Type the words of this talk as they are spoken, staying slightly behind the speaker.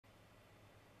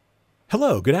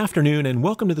Hello, good afternoon, and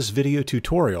welcome to this video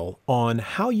tutorial on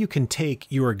how you can take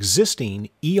your existing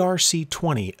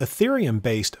ERC-20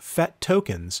 Ethereum-based FET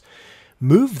tokens,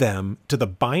 move them to the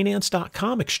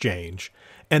Binance.com exchange,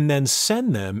 and then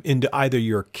send them into either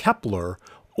your Kepler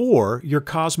or your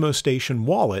Cosmos Station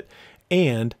wallet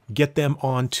and get them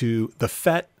onto the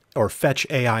FET or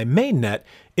Fetch.AI Mainnet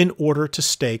in order to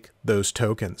stake those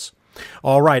tokens.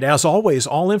 All right, as always,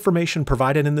 all information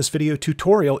provided in this video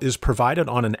tutorial is provided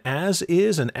on an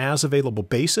as-is and as-available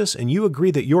basis, and you agree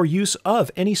that your use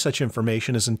of any such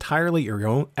information is entirely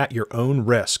at your own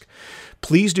risk.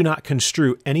 Please do not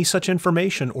construe any such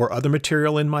information or other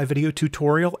material in my video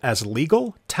tutorial as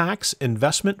legal, tax,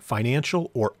 investment, financial,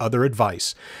 or other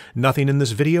advice. Nothing in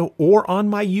this video or on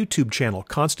my YouTube channel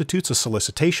constitutes a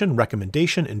solicitation,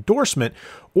 recommendation, endorsement,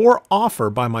 or offer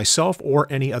by myself or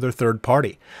any other third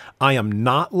party. I am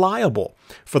not liable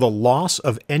for the loss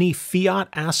of any fiat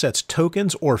assets,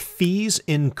 tokens, or fees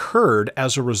incurred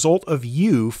as a result of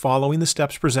you following the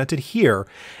steps presented here,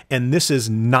 and this is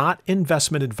not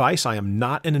investment advice. I am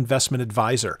not an investment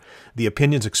advisor. The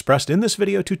opinions expressed in this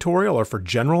video tutorial are for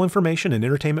general information and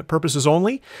entertainment purposes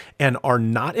only and are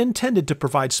not intended to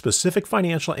provide specific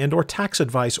financial and/or tax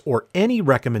advice or any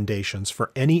recommendations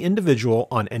for any individual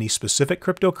on any specific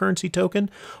cryptocurrency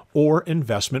token or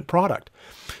investment product.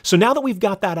 So now that we've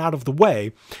got that out of the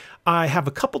way, I have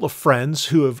a couple of friends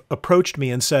who have approached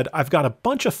me and said, I've got a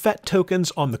bunch of FET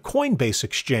tokens on the Coinbase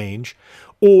exchange,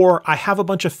 or I have a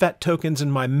bunch of FET tokens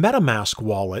in my MetaMask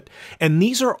wallet, and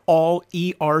these are all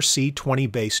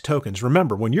ERC-20-based tokens.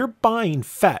 Remember, when you're buying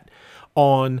FET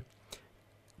on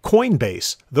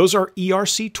Coinbase, those are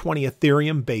ERC-20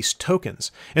 Ethereum-based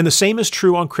tokens. And the same is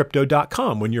true on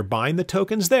crypto.com. When you're buying the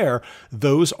tokens there,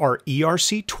 those are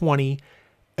ERC-20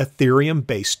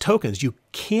 Ethereum-based tokens. You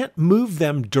can't move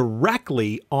them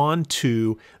directly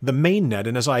onto the mainnet.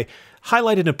 And as I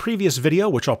highlighted in a previous video,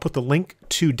 which I'll put the link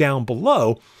to down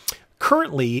below,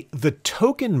 currently the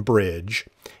token bridge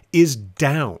is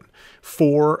down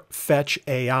for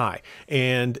Fetch.AI.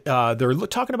 And they're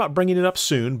talking about bringing it up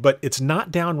soon, but it's not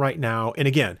down right now. And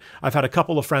again, I've had a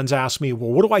couple of friends ask me,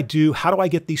 well, what do I do? How do I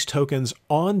get these tokens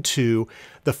onto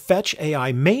the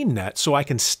Fetch.AI mainnet so I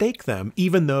can stake them,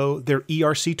 even though they're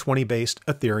ERC-20-based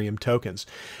Ethereum tokens?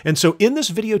 And so in this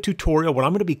video tutorial, what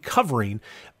I'm going to be covering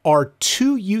are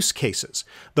two use cases.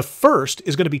 The first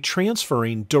is going to be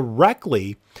transferring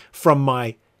directly from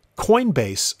my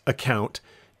Coinbase account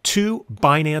to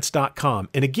Binance.com.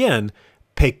 And again,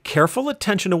 pay careful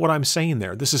attention to what I'm saying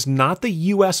there. This is not the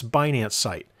US Binance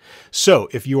site. So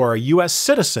if you are a US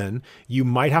citizen, you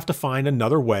might have to find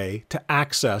another way to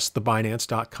access the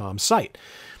Binance.com site.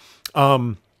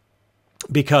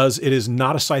 Because it is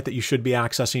not a site that you should be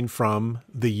accessing from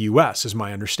the US, is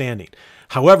my understanding.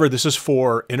 However, this is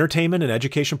for entertainment and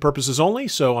education purposes only,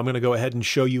 so I'm going to go ahead and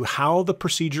show you how the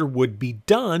procedure would be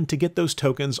done to get those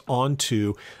tokens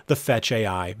onto the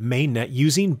Fetch.AI mainnet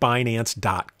using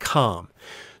Binance.com.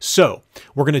 So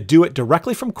we're going to do it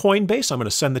directly from Coinbase. I'm going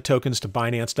to send the tokens to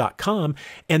Binance.com.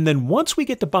 And then once we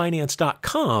get to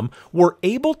Binance.com, we're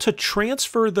able to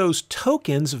transfer those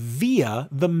tokens via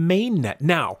the mainnet.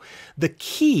 Now, the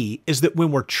key is that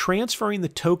when we're transferring the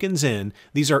tokens in,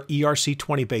 these are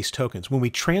ERC-20-based tokens. When we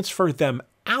transfer them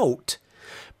out,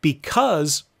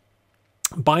 because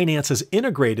Binance is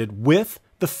integrated with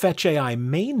the Fetch.AI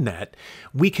mainnet,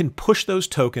 we can push those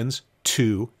tokens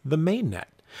to the mainnet.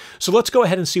 So let's go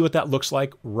ahead and see what that looks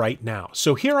like right now.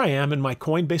 So here I am in my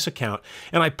Coinbase account,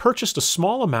 and I purchased a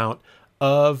small amount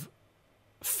of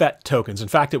FET tokens. In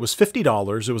fact, it was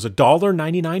 $50. It was a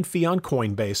 $1.99 fee on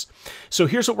Coinbase. So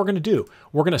here's what we're going to do.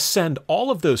 We're going to send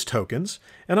all of those tokens,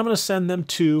 and I'm going to send them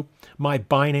to my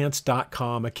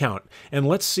Binance.com account. And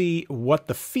let's see what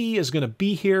the fee is going to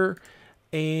be here.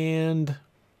 And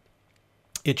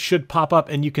it should pop up,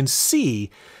 and you can see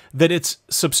that it's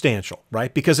substantial,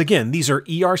 right? Because again, these are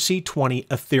ERC-20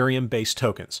 Ethereum-based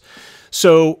tokens.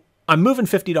 So I'm moving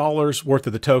 $50 worth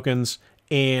of the tokens,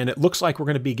 and it looks like we're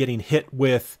going to be getting hit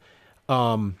with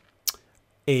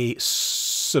a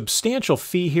substantial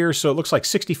fee here. So it looks like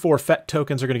 64 FET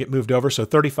tokens are going to get moved over, so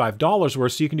 $35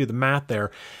 worth. So you can do the math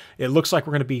there. It looks like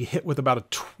we're going to be hit with about a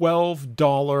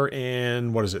 $12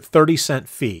 and what is it, 30-cent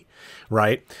fee,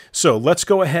 right? So let's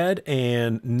go ahead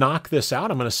and knock this out.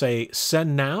 I'm going to say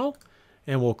send now,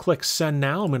 and we'll click send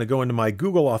now. I'm going to go into my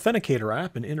Google Authenticator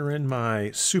app and enter in my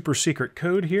super secret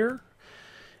code here.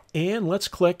 And let's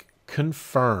click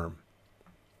confirm.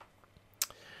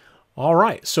 All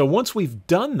right, so once we've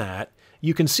done that,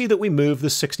 you can see that we moved the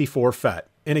 64 FET.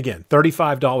 And again,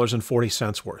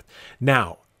 $35.40 worth.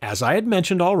 Now, as I had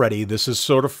mentioned already, this is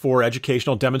sort of for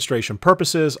educational demonstration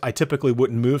purposes. I typically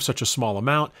wouldn't move such a small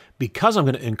amount because I'm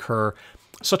going to incur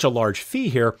such a large fee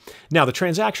here. Now, the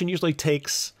transaction usually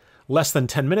takes less than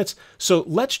 10 minutes. So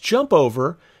let's jump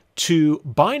over to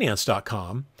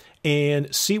Binance.com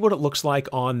and see what it looks like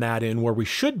on that end, where we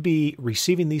should be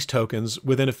receiving these tokens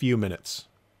within a few minutes.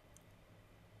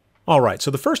 All right,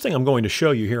 so the first thing I'm going to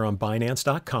show you here on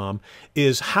Binance.com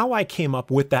is how I came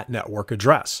up with that network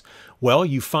address. Well,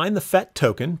 you find the FET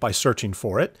token by searching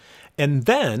for it, and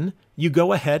then you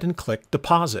go ahead and click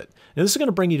deposit. Now this is going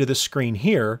to bring you to this screen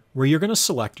here where you're going to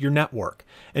select your network.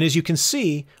 And as you can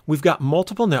see, we've got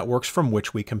multiple networks from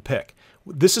which we can pick.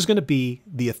 This is going to be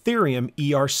the Ethereum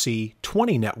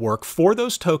ERC-20 network for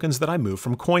those tokens that I move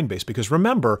from Coinbase. Because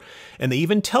remember, and they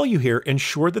even tell you here,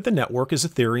 ensure that the network is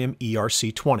Ethereum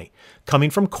ERC-20.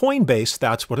 Coming from Coinbase,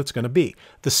 that's what it's going to be.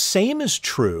 The same is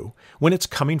true when it's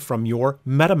coming from your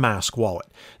MetaMask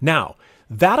wallet. Now,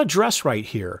 that address right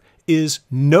here is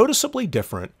noticeably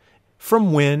different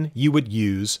from when you would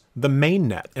use the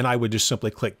mainnet. And I would just simply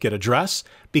click Get Address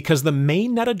because the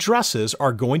mainnet addresses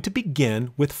are going to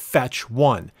begin with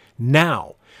Fetch.AI.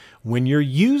 Now, when you're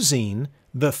using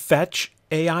the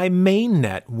Fetch.AI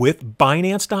Mainnet with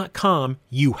Binance.com,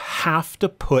 you have to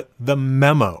put the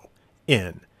memo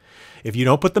in. If you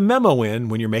don't put the memo in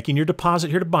when you're making your deposit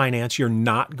here to Binance, you're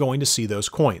not going to see those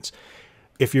coins.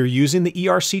 If you're using the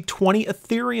ERC-20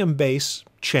 Ethereum-based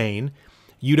chain,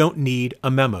 you don't need a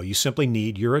memo. You simply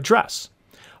need your address.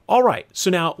 All right,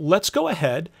 so now let's go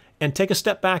ahead and take a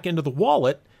step back into the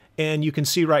wallet, and you can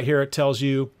see right here it tells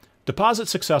you deposit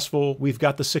successful. We've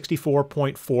got the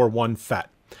 64.41 FET.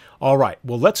 All right,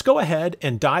 well, let's go ahead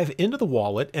and dive into the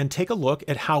wallet and take a look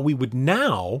at how we would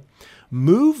now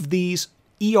move these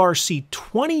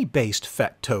ERC-20-based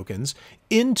FET tokens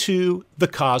into the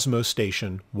Cosmos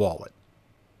Station wallet.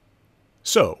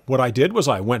 So what I did was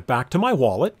I went back to my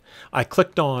wallet, I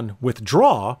clicked on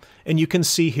withdraw, and you can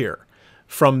see here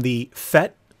from the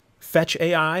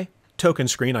Fetch.AI token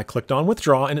screen, I clicked on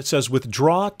withdraw and it says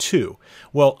withdraw to.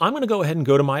 Well, I'm going to go ahead and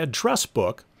go to my address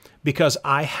book because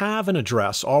I have an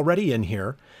address already in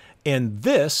here, and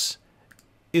this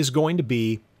is going to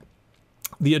be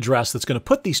the address that's going to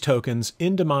put these tokens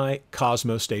into my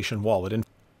Cosmos Station wallet. And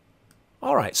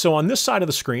all right, so on this side of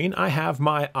the screen, I have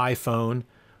my iPhone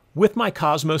with my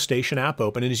Cosmos Station app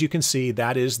open, and as you can see,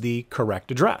 that is the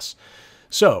correct address.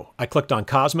 So I clicked on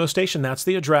Cosmos Station, that's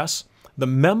the address. The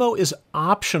memo is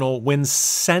optional when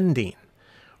sending,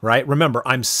 right? Remember,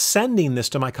 I'm sending this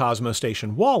to my Cosmos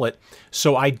Station wallet,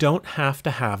 so I don't have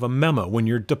to have a memo. When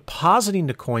you're depositing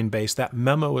to Coinbase, that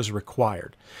memo is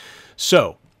required.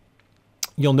 So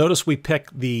you'll notice we pick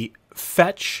the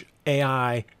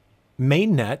Fetch.AI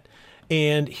Mainnet,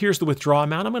 and here's the withdrawal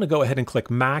amount. I'm going to go ahead and click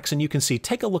max, and you can see,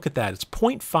 take a look at that. It's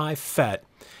 0.5 FET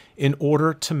in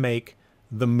order to make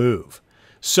the move.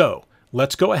 So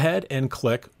let's go ahead and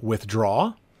click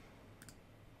withdraw.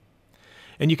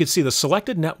 And you can see the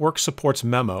selected network supports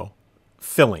memo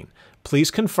filling.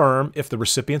 Please confirm if the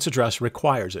recipient's address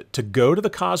requires it. To go to the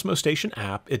Cosmos Station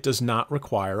app, it does not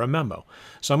require a memo.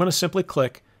 So I'm going to simply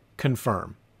click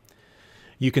confirm.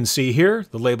 You can see here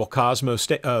the label's Cosmos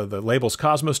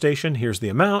Station. Here's the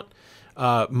amount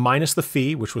minus the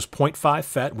fee, which was 0.5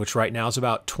 FET, which right now is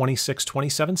about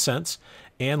 27 cents.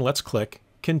 And let's click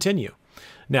continue.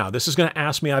 Now this is going to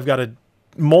ask me, I've got a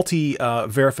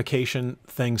multi-verification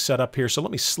thing set up here. So let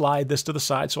me slide this to the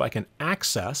side so I can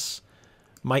access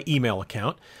my email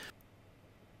account.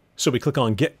 So we click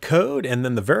on Get Code, and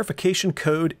then the verification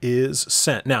code is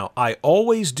sent. Now, I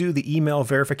always do the email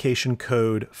verification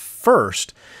code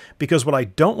first because what I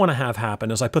don't want to have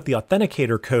happen is I put the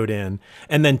authenticator code in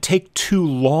and then take too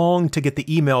long to get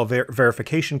the email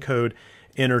verification code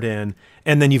entered in,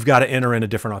 and then you've got to enter in a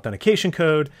different authentication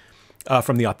code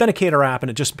from the authenticator app, and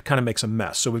it just kind of makes a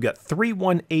mess. So we've got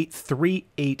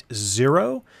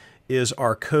 318380 is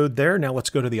our code there. Now let's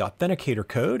go to the authenticator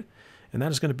code. And that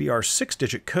is going to be our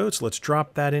 6-digit code. So let's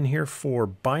drop that in here for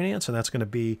Binance. And that's going to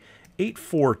be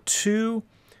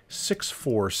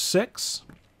 842646.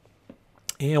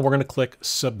 And we're going to click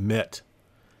Submit.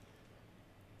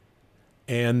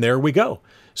 And there we go.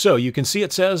 So you can see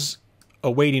it says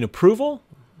awaiting approval.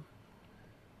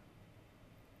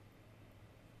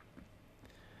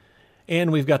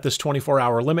 And we've got this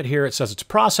 24-hour limit here. It says it's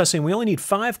processing. We only need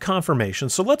 5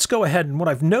 confirmations. So let's go ahead. And what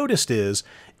I've noticed is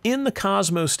in the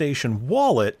Cosmos Station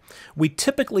wallet, we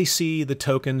typically see the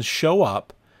tokens show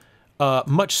up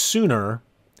much sooner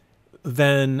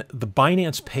than the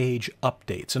Binance page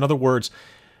updates. In other words,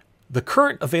 The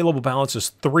current available balance is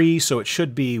 3, so it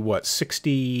should be what,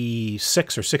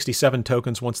 66 or 67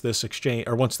 tokens once this exchange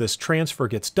or once this transfer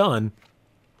gets done.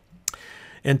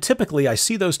 And typically I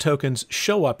see those tokens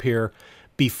show up here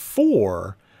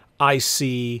before I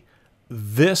see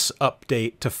this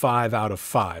update to 5 out of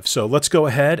 5. So let's go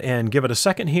ahead and give it a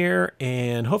second here,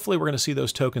 and hopefully we're going to see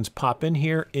those tokens pop in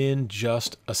here in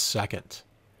just a second.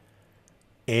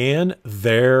 And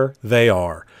there they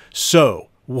are. So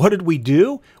what did we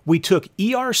do? We took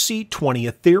ERC-20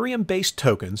 Ethereum-based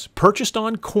tokens purchased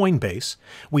on Coinbase.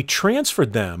 We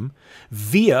transferred them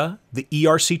via the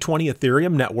ERC-20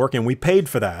 Ethereum network, and we paid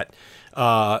for that,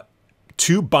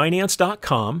 to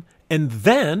Binance.com. And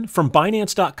then from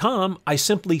Binance.com, I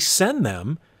simply send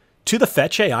them to the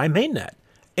Fetch.AI Mainnet.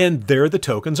 And there the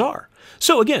tokens are.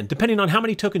 So again, depending on how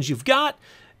many tokens you've got,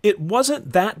 it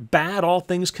wasn't that bad, all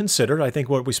things considered. I think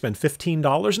what we spent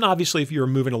 $15. And obviously, if you're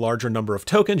moving a larger number of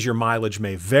tokens, your mileage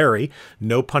may vary.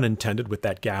 No pun intended with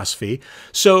that gas fee.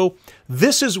 So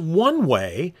this is one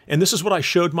way, and this is what I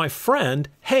showed my friend.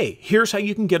 Hey, here's how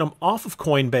you can get them off of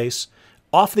Coinbase,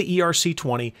 off the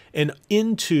ERC-20 and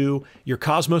into your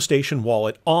Cosmos Station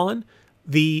wallet on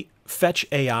the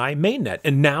Fetch.AI mainnet.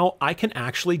 And now I can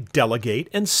actually delegate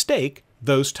and stake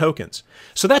those tokens.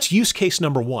 So that's use case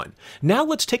number 1. Now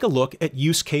let's take a look at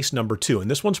use case number 2. And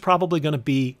this one's probably going to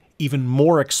be even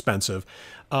more expensive.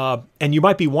 And you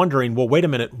might be wondering, well, wait a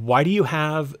minute, why do you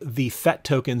have the FET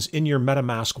tokens in your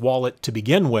MetaMask wallet to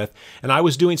begin with? And I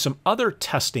was doing some other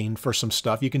testing for some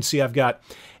stuff. You can see I've got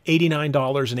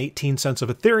 $89.18 of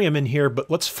Ethereum in here,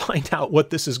 but let's find out what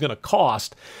this is going to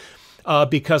cost,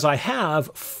 because I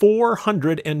have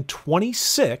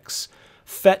 426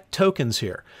 FET tokens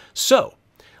here. So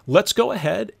let's go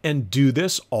ahead and do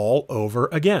this all over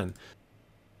again.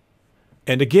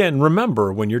 And again,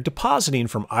 remember, when you're depositing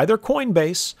from either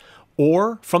Coinbase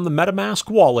or from the MetaMask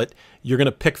wallet, you're going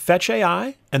to pick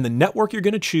Fetch.AI, and the network you're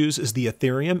going to choose is the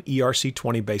Ethereum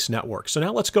ERC-20-based network. So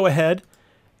now let's go ahead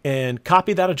and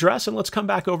copy that address, and let's come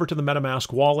back over to the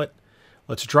MetaMask wallet.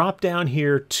 Let's drop down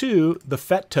here to the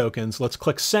FET tokens. Let's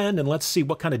click send, and let's see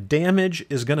what kind of damage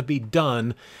is going to be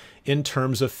done in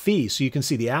terms of fees. So you can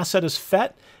see the asset is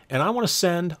FET, and I want to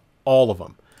send all of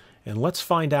them. And let's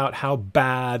find out how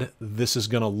bad this is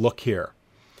going to look here.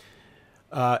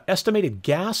 Estimated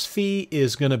gas fee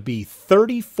is going to be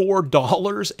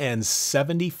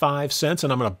 $34.75.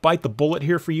 And I'm going to bite the bullet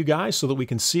here for you guys so that we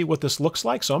can see what this looks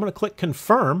like. So I'm going to click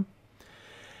confirm.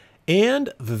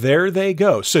 And there they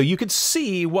go. So you could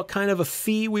see what kind of a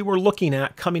fee we were looking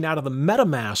at coming out of the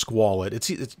MetaMask wallet.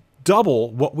 It's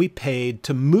double what we paid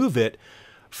to move it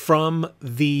from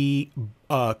the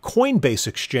Coinbase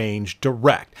exchange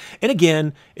direct. And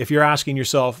again, if you're asking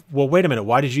yourself, well, wait a minute,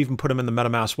 why did you even put them in the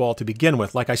MetaMask wallet to begin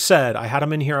with? Like I said, I had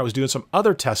them in here. I was doing some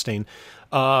other testing,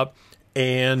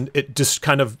 and it just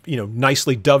kind of,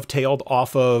 nicely dovetailed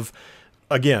off of,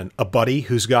 again, a buddy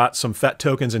who's got some FET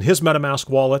tokens in his MetaMask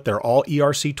wallet. They're all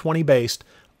ERC-20 based.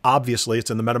 Obviously,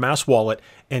 it's in the MetaMask wallet,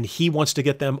 and he wants to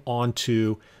get them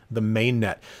onto the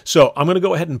mainnet. So I'm going to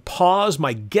go ahead and pause.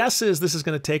 My guess is this is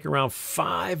going to take around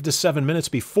 5 to 7 minutes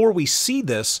before we see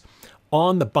this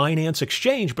on the Binance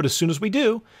exchange. But as soon as we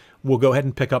do, we'll go ahead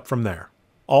and pick up from there.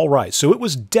 All right. So it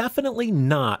was definitely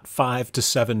not 5 to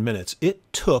 7 minutes. It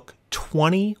took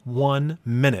 21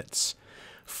 minutes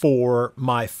for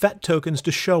my FET tokens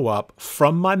to show up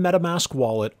from my MetaMask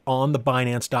wallet on the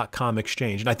Binance.com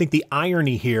exchange. And I think the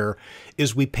irony here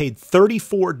is we paid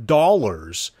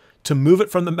 $34 to move it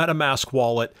from the MetaMask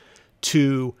wallet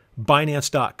to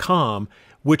Binance.com,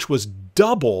 which was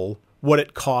double what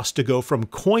it cost to go from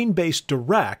Coinbase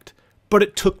direct, but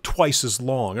it took twice as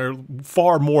long, or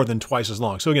far more than twice as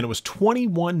long. So again, it was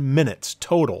 21 minutes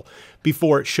total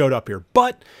before it showed up here.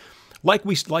 But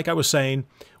like I was saying,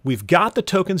 we've got the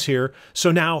tokens here.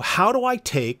 So now how do I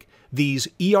take these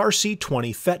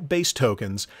ERC-20 FET-based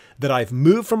tokens that I've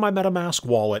moved from my MetaMask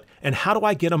wallet, and how do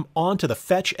I get them onto the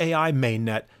Fetch.AI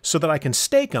mainnet so that I can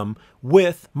stake them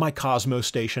with my Cosmos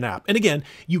Station app? And again,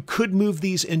 you could move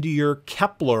these into your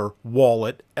Kepler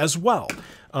wallet as well.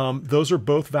 Those are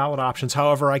both valid options.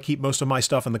 However, I keep most of my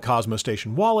stuff in the Cosmos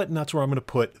Station wallet, and that's where I'm going to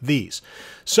put these.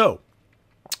 So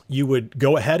you would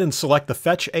go ahead and select the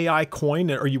Fetch.AI coin,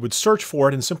 or you would search for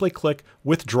it and simply click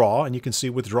withdraw, and you can see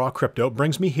withdraw crypto. It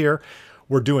brings me here.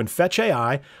 We're doing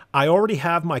Fetch.AI. I already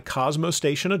have my Cosmos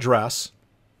Station address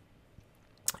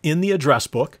in the address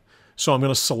book, so I'm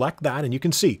going to select that, and you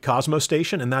can see Cosmos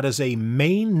Station, and that is a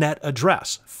mainnet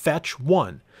address,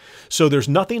 Fetch1. So there's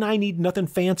nothing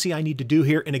fancy I need to do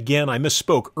here. And again, I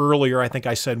misspoke earlier. I think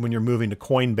I said when you're moving to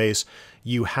Coinbase,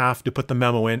 you have to put the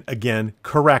memo in. Again,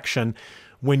 correction.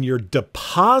 when you're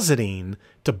depositing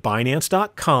to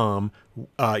Binance.com,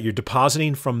 you're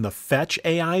depositing from the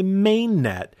Fetch.AI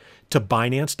Mainnet to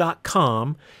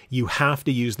Binance.com, you have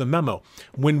to use the memo.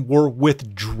 When we're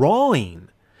withdrawing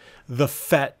the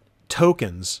FET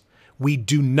tokens, we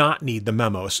do not need the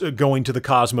memo going to the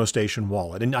Cosmos Station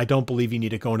wallet. And I don't believe you need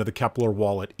to go into the Kepler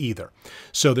wallet either.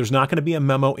 So there's not going to be a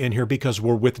memo in here because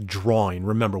we're withdrawing.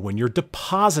 Remember, when you're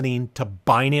depositing to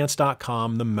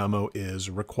Binance.com, the memo is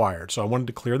required. So I wanted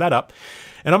to clear that up.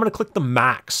 And I'm going to click the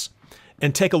max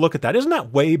and take a look at that. Isn't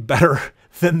that way better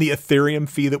than the Ethereum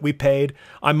fee that we paid?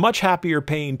 I'm much happier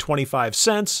paying 25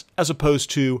 cents as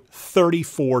opposed to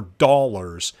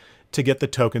 $34 to get the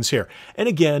tokens here. And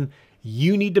again,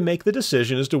 you need to make the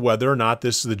decision as to whether or not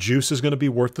the juice is going to be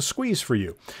worth the squeeze for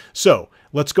you. So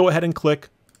let's go ahead and click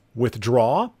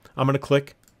withdraw. I'm going to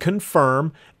click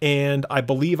confirm, and I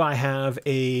believe I have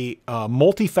a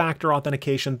multi-factor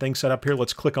authentication thing set up here.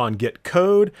 Let's click on get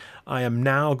code. I am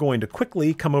now going to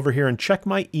quickly come over here and check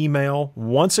my email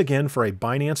once again for a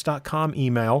Binance.com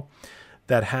email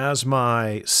that has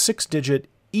my 6-digit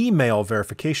email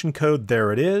verification code.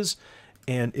 There it is.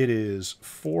 And it is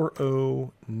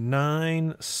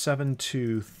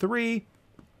 409723.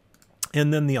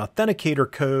 And then the authenticator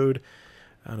code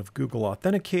out of Google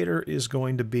Authenticator is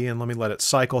going to be, and let me let it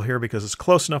cycle here because it's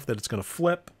close enough that it's going to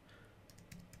flip.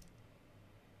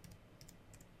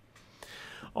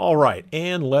 All right,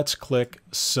 and let's click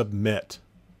submit.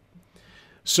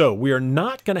 So we are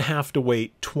not going to have to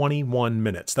wait 21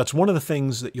 minutes. That's one of the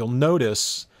things that you'll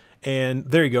notice. And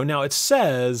there you go. Now it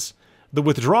says the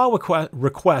withdrawal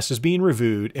request is being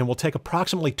reviewed and will take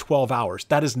approximately 12 hours.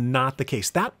 That is not the case.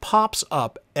 That pops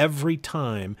up every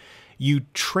time you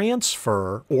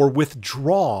transfer or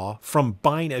withdraw from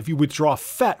Binance. If you withdraw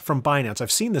FET from Binance,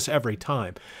 I've seen this every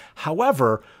time.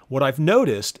 However, what I've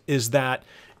noticed is that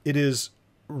it is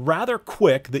rather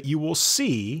quick that you will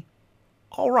see,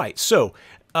 all right, so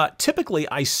typically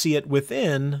I see it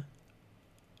within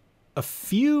a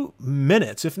few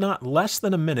minutes, if not less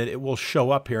than a minute, it will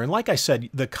show up here. And like I said,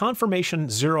 the confirmation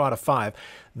 0 out of 5,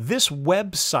 this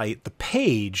website, the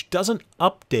page doesn't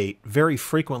update very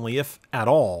frequently, if at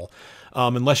all,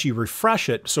 unless you refresh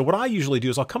it. So what I usually do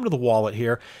is I'll come to the wallet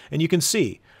here and you can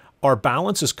see our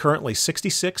balance is currently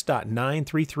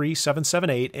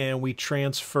 66.933778 and we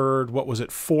transferred, what was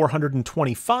it,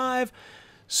 425.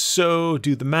 So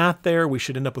do the math there. We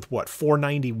should end up with what?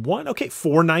 491? Okay,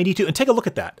 492. And take a look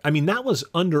at that. I mean, that was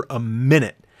under a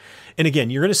minute. And again,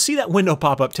 you're going to see that window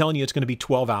pop up telling you it's going to be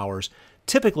 12 hours.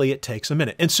 Typically, it takes a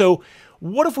minute. And so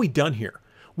what have we done here?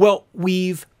 Well,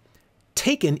 we've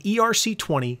taken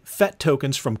ERC-20 FET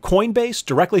tokens from Coinbase,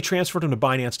 directly transferred them to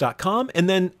Binance.com, and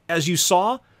then, as you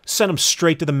saw, sent them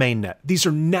straight to the mainnet. These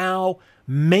are now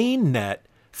mainnet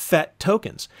FET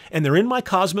tokens, and they're in my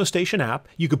Cosmos Station app.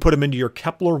 You could put them into your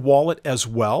Kepler wallet as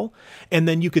well, and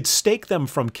then you could stake them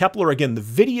from Kepler. Again, the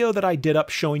video that I did up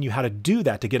showing you how to do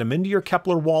that, to get them into your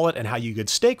Kepler wallet and how you could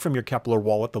stake from your Kepler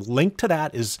wallet, the link to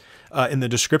that is in the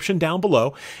description down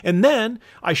below. And then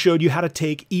I showed you how to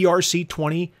take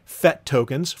ERC-20 FET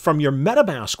tokens from your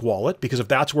MetaMask wallet, because if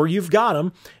that's where you've got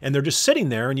them and they're just sitting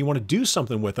there and you want to do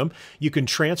something with them, you can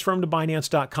transfer them to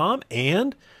Binance.com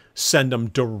and send them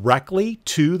directly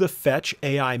to the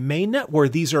Fetch.AI Mainnet, where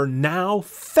these are now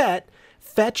Fetch.AI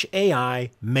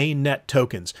Mainnet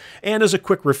tokens. And as a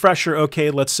quick refresher,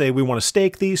 okay, let's say we want to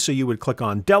stake these, so you would click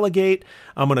on Delegate.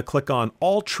 I'm going to click on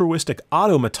Altruistic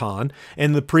Automaton.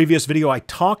 In the previous video, I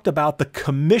talked about the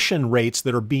commission rates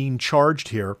that are being charged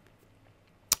here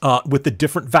with the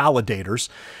different validators.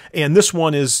 And this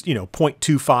one is,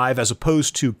 0.25 as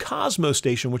opposed to Cosmos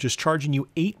Station, which is charging you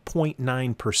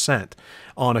 8.9%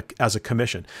 as a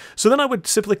commission. So then I would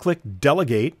simply click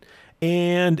Delegate.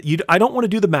 And I don't want to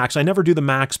do the max. I never do the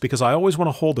max because I always want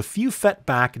to hold a few FET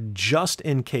back just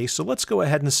in case. So let's go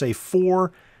ahead and say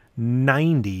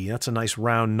 490. That's a nice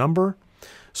round number.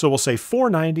 So we'll say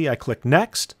 490. I click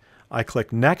Next. I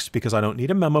click Next because I don't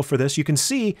need a memo for this. You can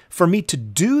see for me to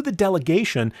do the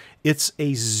delegation, it's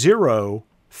a 0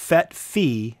 FET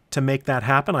fee to make that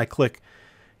happen. I click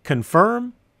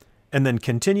Confirm and then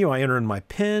Continue. I enter in my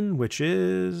PIN, which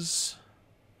is,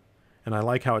 and I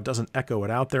like how it doesn't echo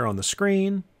it out there on the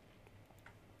screen.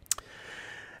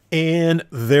 And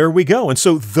there we go. And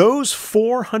so those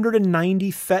 490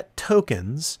 FET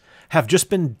tokens have just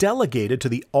been delegated to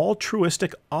the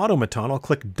Altruistic Automaton. I'll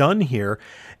click Done here.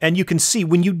 And you can see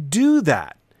when you do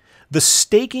that, the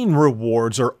staking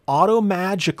rewards are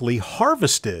automatically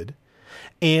harvested,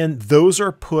 and those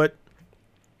are put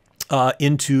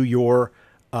into your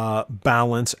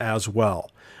balance as well.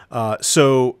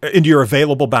 So into your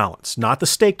available balance, not the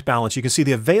staked balance. You can see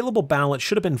the available balance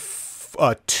should have been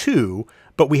 2,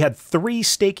 but we had 3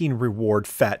 staking reward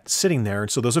FET sitting there.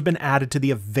 And so those have been added to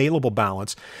the available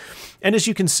balance. And as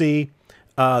you can see,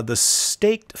 the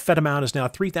staked FET amount is now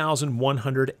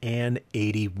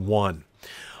 3,181.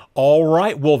 All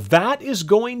right, well, that is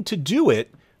going to do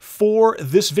it for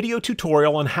this video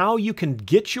tutorial on how you can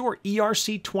get your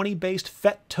ERC-20-based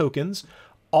FET tokens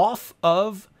off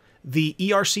of the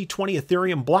ERC-20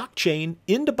 Ethereum blockchain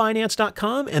into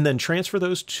Binance.com and then transfer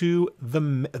those to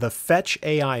the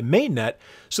Fetch.AI Mainnet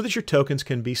so that your tokens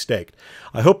can be staked.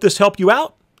 I hope this helped you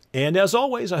out, and as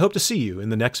always, I hope to see you in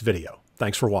the next video.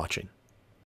 Thanks for watching.